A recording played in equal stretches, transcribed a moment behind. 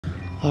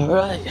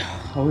Alright,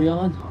 are we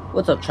on?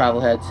 What's up,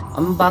 travelheads?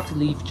 I'm about to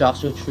leave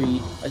Joshua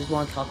Tree. I just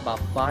want to talk about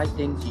 5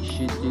 things you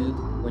should do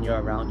when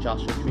you're around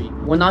Joshua Tree.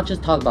 We're not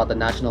just talking about the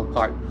national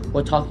park,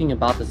 we're talking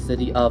about the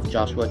city of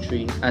Joshua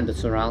Tree and the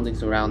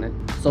surroundings around it.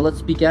 So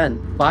let's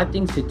begin. 5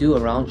 things to do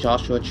around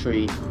Joshua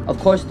Tree. Of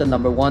course, the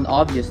number one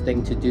obvious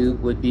thing to do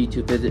would be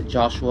to visit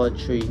Joshua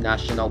Tree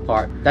National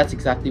Park. That's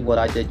exactly what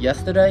I did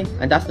yesterday,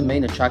 and that's the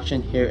main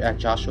attraction here at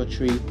Joshua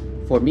Tree.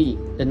 For me,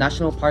 the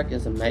national park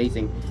is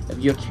amazing. If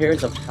you're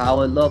curious of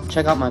how it looks,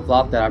 check out my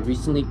vlog that I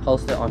recently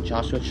posted on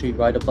Joshua Tree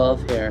right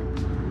above here.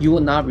 You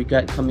will not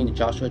regret coming to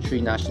Joshua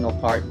Tree National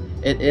Park.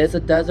 It is a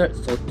desert,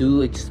 so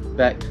do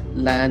expect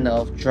land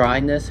of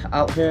dryness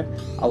out here.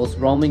 I was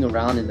roaming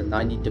around in the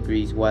 90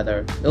 degrees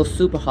weather. It was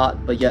super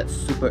hot, but yet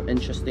super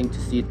interesting to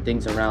see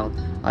things around.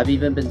 I've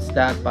even been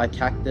stabbed by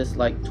cactus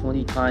like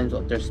 20 times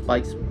with their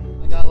spikes.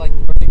 I got like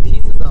 30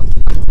 pieces of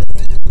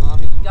cactus.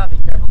 You gotta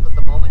be careful because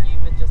the moment you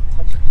even just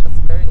touch it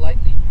just very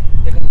lightly,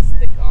 they're gonna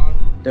stick on.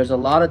 There's a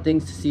lot of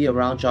things to see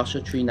around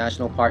Joshua Tree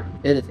National Park.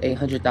 It is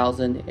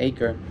 800,000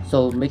 acre,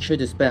 so make sure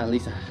to spend at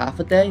least a half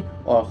a day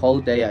or a whole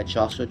day at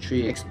Joshua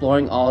Tree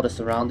exploring all the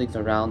surroundings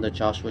around the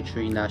Joshua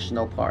Tree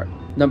National Park.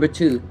 Number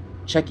 2,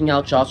 checking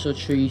out Joshua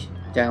Tree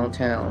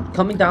downtown.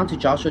 Coming down to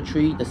Joshua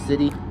Tree, the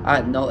city, I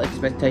had no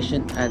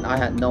expectation and I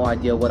had no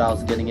idea what I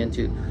was getting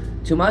into.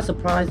 To my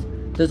surprise,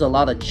 there's a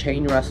lot of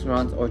chain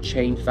restaurants or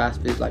chain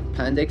fast food like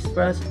Panda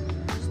Express,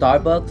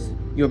 Starbucks,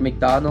 your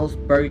McDonald's,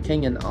 Burger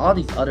King, and all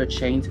these other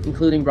chains,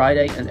 including Rite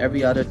Aid and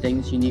every other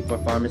things you need for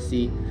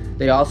pharmacy.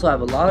 They also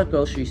have a lot of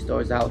grocery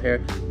stores out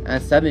here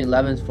and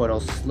 7-Elevens for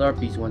those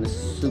Slurpees when it's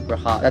super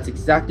hot. That's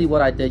exactly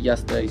what I did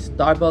yesterday.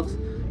 Starbucks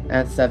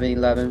and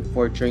 7-Eleven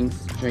for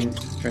drinks,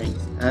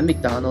 and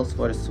McDonald's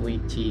for the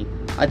sweet tea.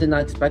 I did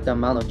not expect the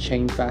amount of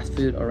chain fast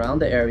food around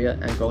the area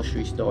and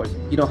grocery stores.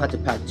 You don't have to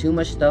pack too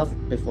much stuff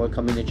before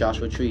coming to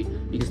Joshua Tree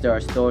because there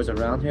are stores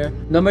around here.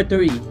 Number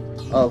 3,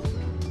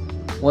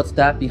 what's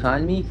that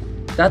behind me?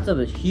 That's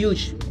a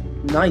huge,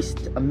 nice,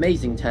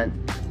 amazing tent.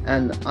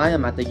 And I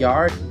am at the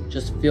yard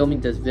just filming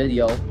this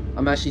video.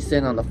 I'm actually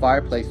sitting on the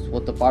fireplace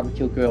with the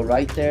barbecue grill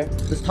right there.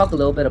 Let's talk a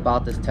little bit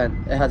about this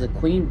tent. It has a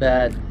queen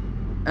bed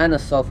and a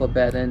sofa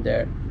bed in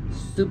there.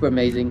 Super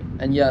amazing.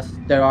 And yes,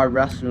 there are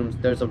restrooms.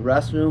 There's a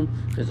restroom,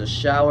 there's a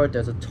shower,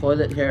 there's a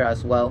toilet here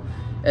as well.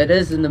 It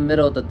is in the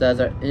middle of the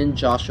desert in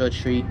Joshua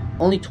Tree,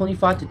 only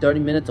 25 to 30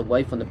 minutes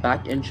away from the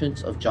back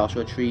entrance of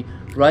Joshua Tree,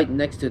 right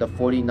next to the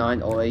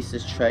 49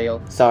 Oasis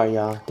Trail. Sorry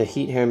y'all, the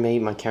heat here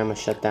made my camera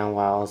shut down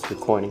while I was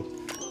recording.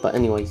 But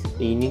anyways,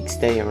 a unique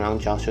stay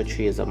around Joshua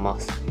Tree is a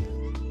must.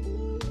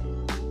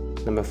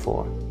 Number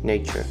 4,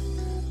 nature.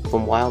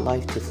 From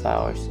wildlife to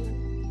flowers.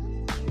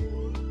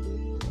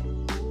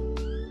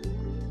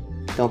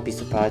 Don't be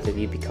surprised if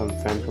you become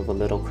friends with a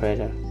little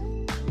critter.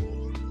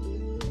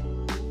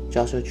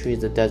 Joshua Tree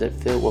is a desert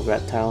filled with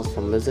reptiles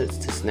from lizards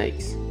to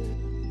snakes.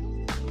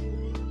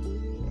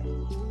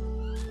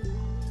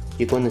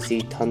 You're going to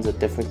see tons of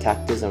different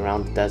cactus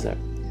around the desert.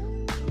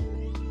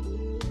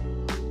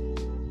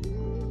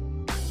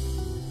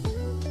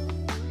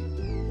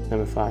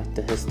 Number 5,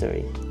 the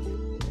history.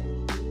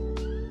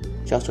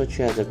 Joshua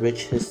Tree has a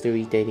rich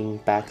history dating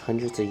back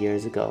hundreds of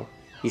years ago.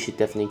 You should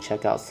definitely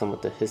check out some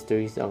of the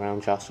histories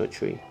around Joshua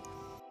Tree.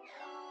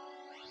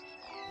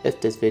 If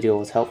this video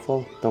was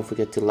helpful, don't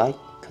forget to like,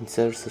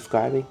 consider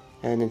subscribing,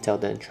 and until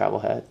then,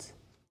 travelheads.